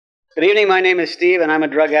Good evening, my name is Steve, and I'm a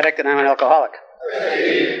drug addict, and I'm an alcoholic.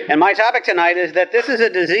 And my topic tonight is that this is a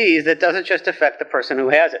disease that doesn't just affect the person who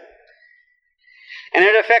has it. And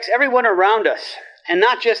it affects everyone around us, and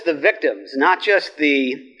not just the victims, not just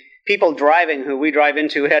the people driving who we drive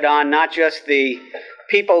into head on, not just the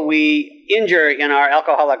people we injure in our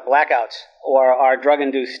alcoholic blackouts or our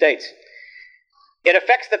drug-induced states. It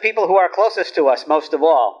affects the people who are closest to us most of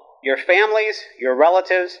all. Your families, your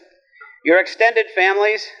relatives, your extended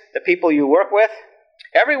families, the people you work with,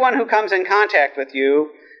 everyone who comes in contact with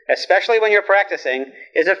you, especially when you're practicing,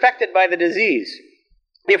 is affected by the disease.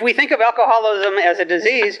 If we think of alcoholism as a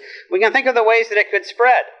disease, we can think of the ways that it could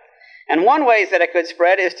spread. And one way that it could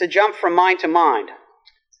spread is to jump from mind to mind.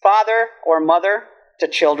 Father or mother to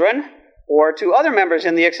children or to other members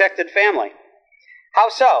in the extended family. How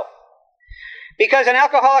so? Because an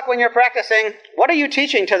alcoholic, when you're practicing, what are you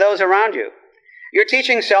teaching to those around you? You're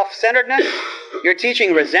teaching self-centeredness, you're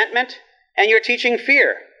teaching resentment, and you're teaching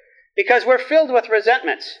fear. Because we're filled with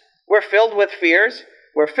resentments, we're filled with fears,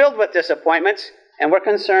 we're filled with disappointments, and we're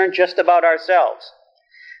concerned just about ourselves.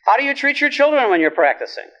 How do you treat your children when you're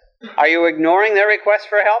practicing? Are you ignoring their requests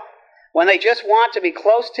for help? When they just want to be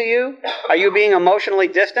close to you, are you being emotionally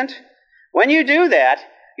distant? When you do that,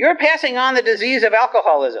 you're passing on the disease of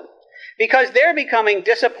alcoholism. Because they're becoming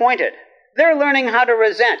disappointed. They're learning how to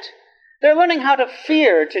resent. They're learning how to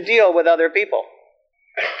fear to deal with other people.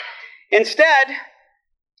 Instead,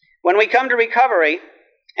 when we come to recovery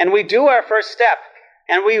and we do our first step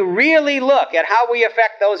and we really look at how we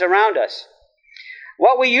affect those around us,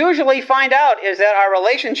 what we usually find out is that our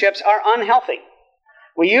relationships are unhealthy.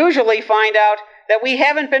 We usually find out that we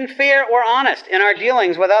haven't been fair or honest in our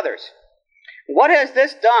dealings with others. What has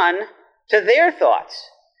this done to their thoughts?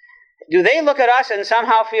 Do they look at us and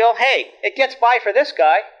somehow feel, hey, it gets by for this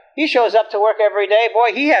guy. He shows up to work every day.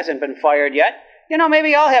 Boy, he hasn't been fired yet.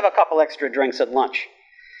 Maybe I'll have a couple extra drinks at lunch.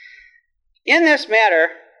 In this matter,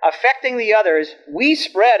 affecting the others, we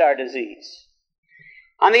spread our disease.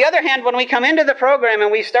 On the other hand, when we come into the program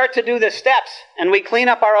and we start to do the steps and we clean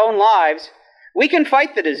up our own lives, we can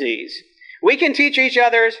fight the disease. We can teach each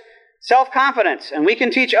other's self-confidence, and we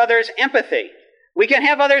can teach others empathy. We can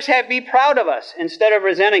have others be proud of us instead of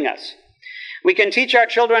resenting us. We can teach our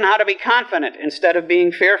children how to be confident instead of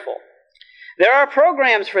being fearful. There are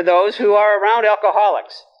programs for those who are around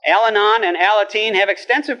alcoholics. Al-Anon and Alateen have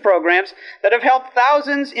extensive programs that have helped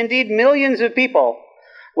thousands, indeed millions of people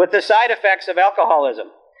with the side effects of alcoholism.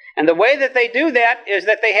 And the way that they do that is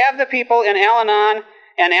that they have the people in Al-Anon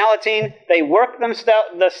and Alateen, they work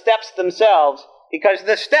the steps themselves because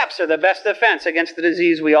the steps are the best defense against the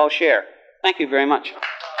disease we all share. Thank you very much.